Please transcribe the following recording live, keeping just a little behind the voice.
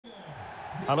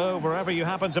Hello, wherever you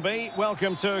happen to be.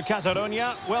 Welcome to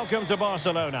Catalonia. Welcome to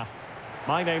Barcelona.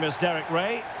 My name is Derek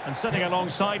Ray, and sitting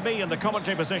alongside me in the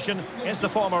commentary position is the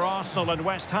former Arsenal and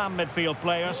West Ham midfield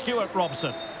player, Stuart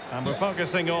Robson. And we're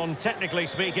focusing on, technically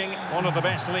speaking, one of the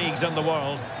best leagues in the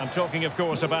world. I'm talking, of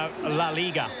course, about La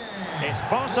Liga. It's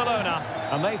Barcelona,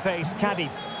 and they face Cadiz.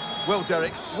 Well,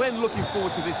 Derek, when looking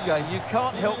forward to this game, you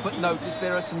can't help but notice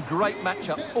there are some great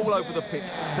matchups all over the pitch,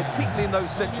 particularly in those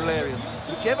central areas.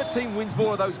 Whichever team wins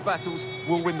more of those battles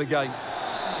will win the game.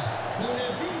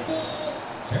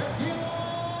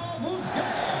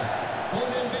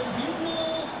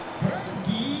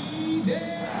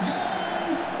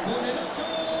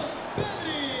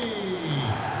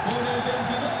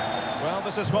 Well,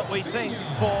 this is what we think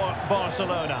for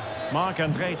Barcelona.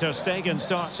 Marc-André ter Stegen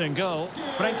starts in goal.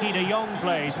 Frenkie de Jong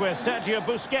plays with Sergio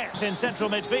Busquets in central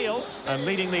midfield. And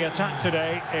leading the attack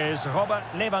today is Robert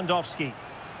Lewandowski.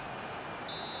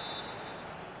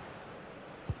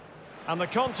 And the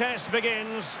contest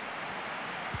begins.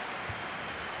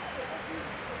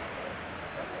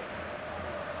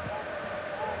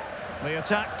 The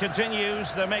attack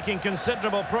continues. They're making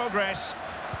considerable progress.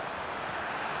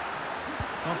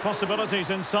 Well, possibilities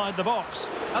inside the box.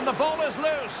 And the ball is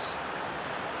loose.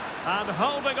 And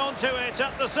holding on to it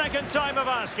at the second time of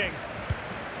asking.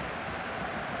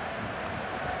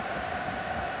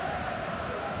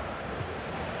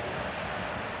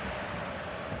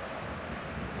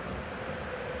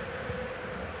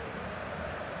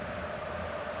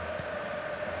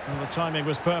 Well, the timing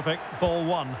was perfect. Ball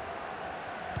one.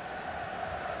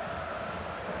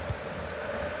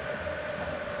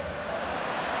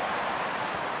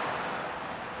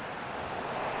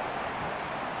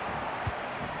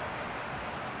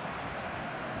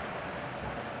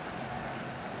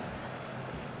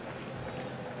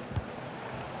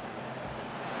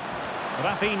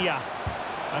 Rafinha,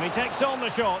 and he takes on the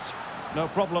shot. No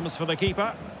problems for the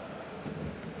keeper.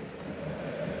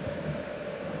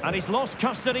 And he's lost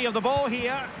custody of the ball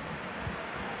here.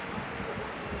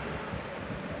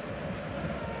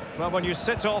 Well, when you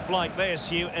sit off like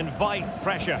this, you invite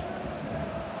pressure.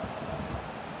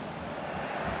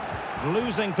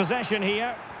 Losing possession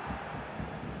here.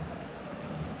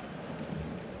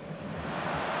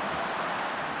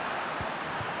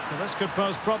 Well, this could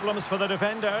pose problems for the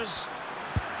defenders.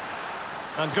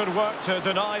 And good work to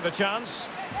deny the chance.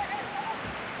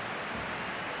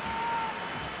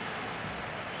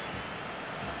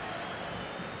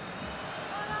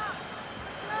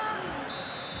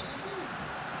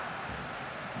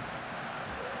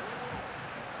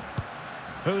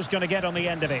 Who's going to get on the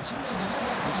end of it?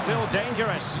 It's still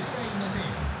dangerous.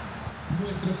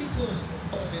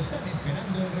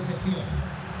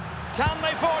 Can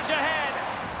they forge ahead?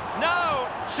 No!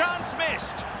 Chance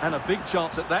missed! And a big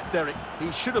chance at that, Derek.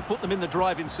 He should have put them in the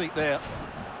driving seat there.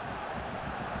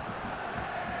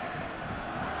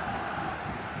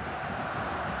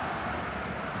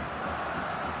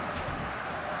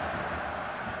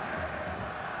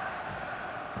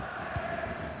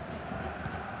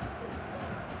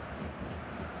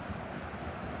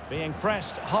 Being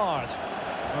pressed hard.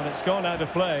 Well, it's gone out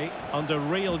of play under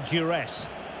real duress.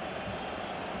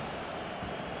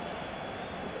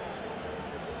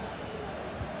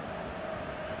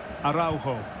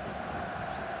 Araujo.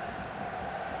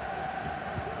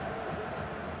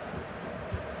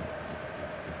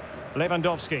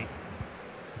 Lewandowski.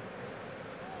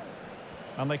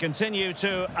 And they continue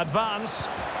to advance.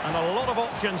 And a lot of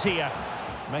options here.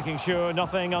 Making sure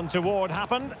nothing untoward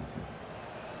happened.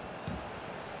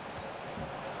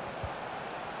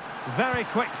 Very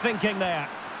quick thinking there.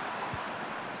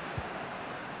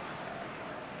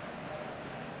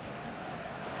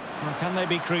 Well, can they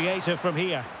be creative from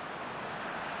here?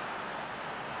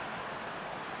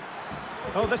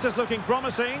 Oh, this is looking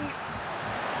promising.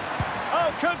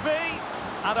 Oh, could be.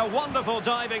 And a wonderful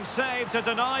diving save to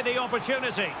deny the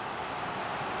opportunity.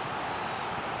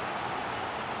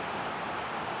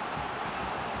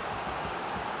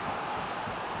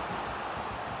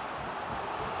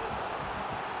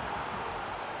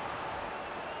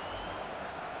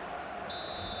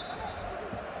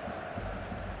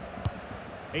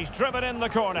 He's driven in the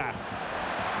corner.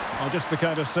 Oh, just the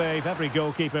kind of save every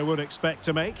goalkeeper would expect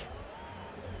to make.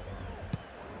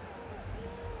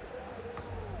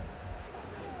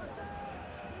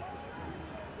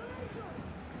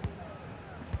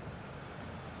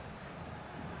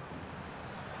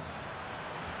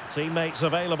 Teammates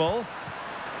available.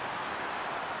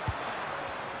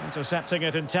 Intercepting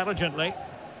it intelligently.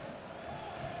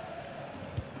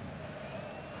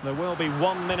 There will be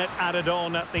 1 minute added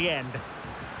on at the end.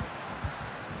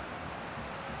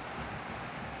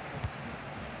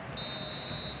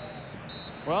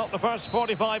 Well, the first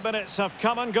 45 minutes have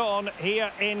come and gone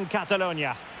here in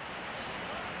Catalonia.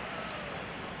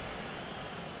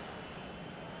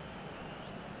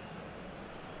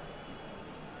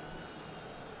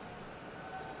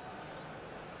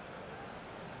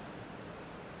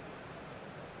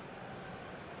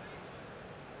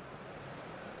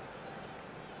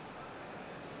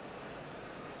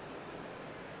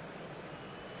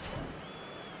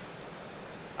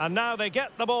 And now they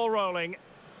get the ball rolling.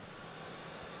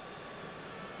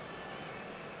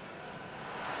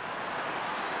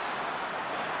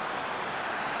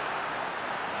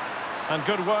 And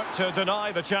good work to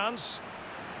deny the chance.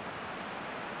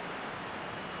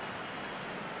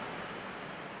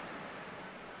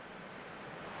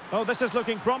 Oh, this is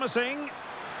looking promising.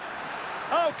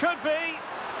 Oh, could be.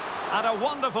 And a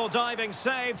wonderful diving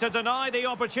save to deny the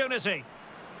opportunity.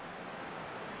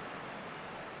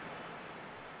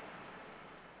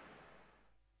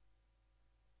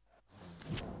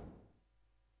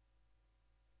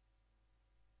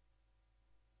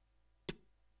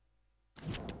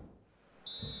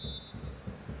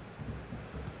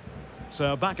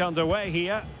 So back underway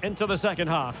here into the second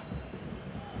half.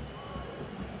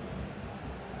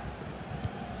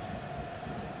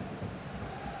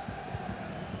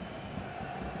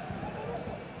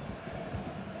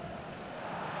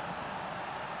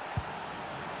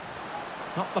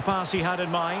 Not the pass he had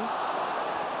in mind.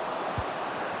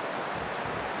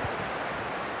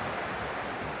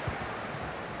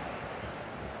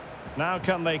 Now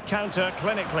can they counter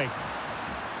clinically?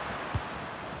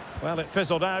 Well, it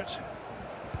fizzled out.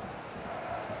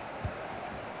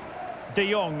 De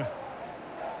Jong.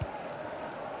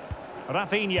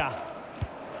 Rafinha.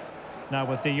 Now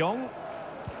with De Jong.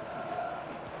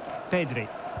 Pedri.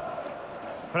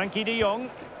 Frankie De Jong.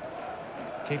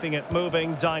 Keeping it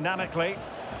moving dynamically.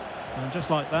 And just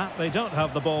like that, they don't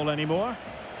have the ball anymore.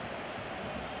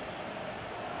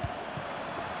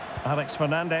 Alex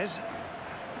Fernandez.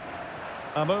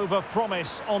 A move of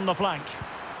promise on the flank.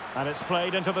 And it's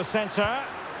played into the centre.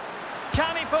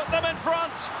 Can he put them in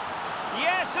front?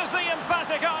 Yes is the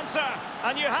emphatic answer.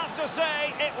 And you have to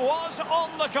say it was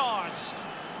on the cards.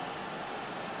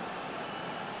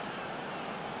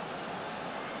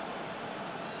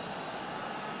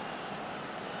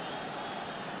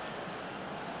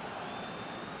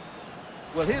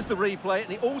 Well, here's the replay,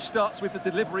 and it all starts with the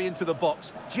delivery into the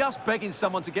box. Just begging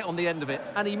someone to get on the end of it.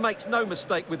 And he makes no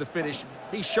mistake with the finish.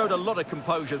 He showed a lot of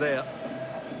composure there.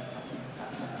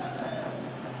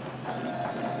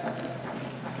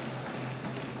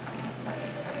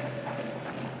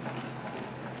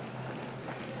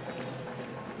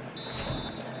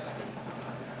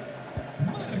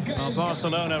 Well,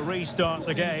 Barcelona restart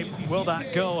the game. Will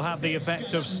that goal have the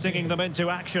effect of stinging them into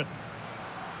action?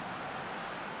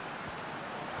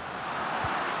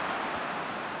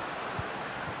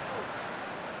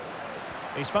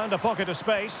 He's found a pocket of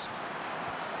space.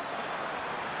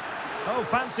 Oh,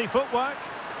 fancy footwork.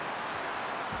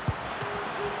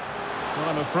 Well,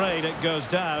 I'm afraid it goes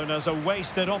down as a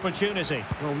wasted opportunity.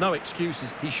 Well, no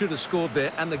excuses. He should have scored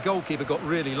there, and the goalkeeper got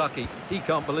really lucky. He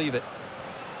can't believe it.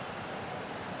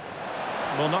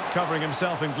 Well, not covering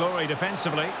himself in glory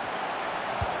defensively.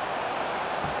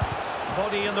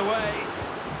 Body in the way.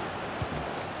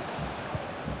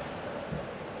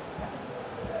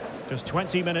 Just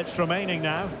 20 minutes remaining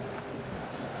now.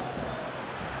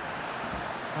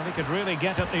 And he could really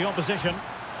get at the opposition.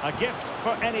 A gift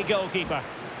for any goalkeeper.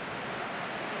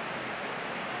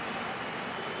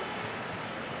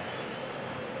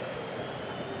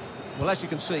 Well, as you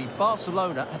can see,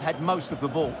 Barcelona have had most of the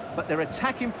ball, but their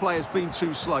attacking players been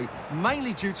too slow,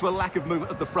 mainly due to a lack of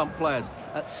movement of the front players.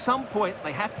 At some point,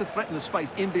 they have to threaten the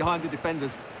space in behind the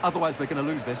defenders, otherwise they're going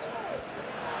to lose this.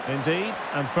 Indeed,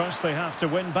 and first they have to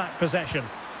win back possession.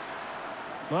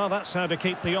 Well, that's how to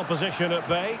keep the opposition at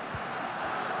bay.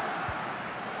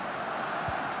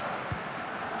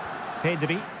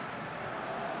 Pedri.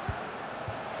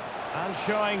 And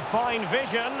showing fine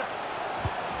vision.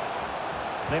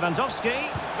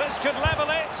 Lewandowski, this could level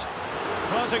it.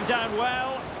 Closing down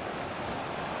well.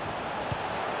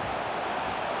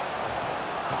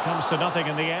 It comes to nothing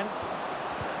in the end.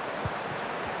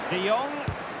 De Jong.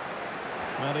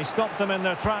 Well, he stopped them in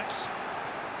their tracks.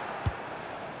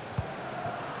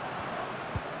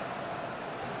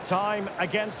 Time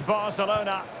against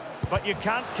Barcelona, but you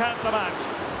can't count them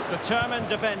out. Determined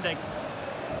defending.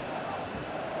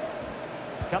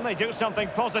 Can they do something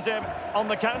positive on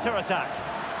the counter-attack?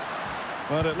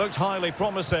 Well, it looked highly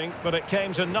promising, but it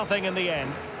came to nothing in the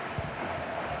end.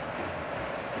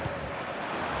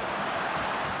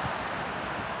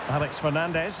 Alex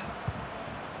Fernandez.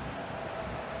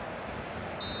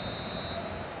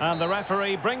 And the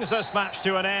referee brings this match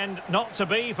to an end. Not to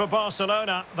be for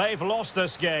Barcelona. They've lost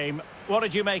this game. What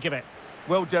did you make of it?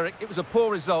 Well, Derek, it was a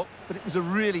poor result, but it was a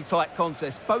really tight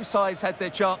contest. Both sides had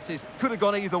their chances, could have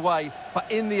gone either way,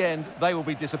 but in the end, they will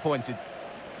be disappointed.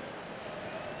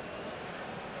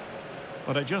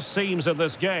 But it just seems in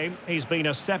this game, he's been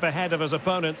a step ahead of his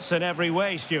opponents in every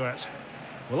way, Stuart.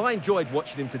 Well, I enjoyed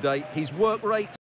watching him today. His work rate...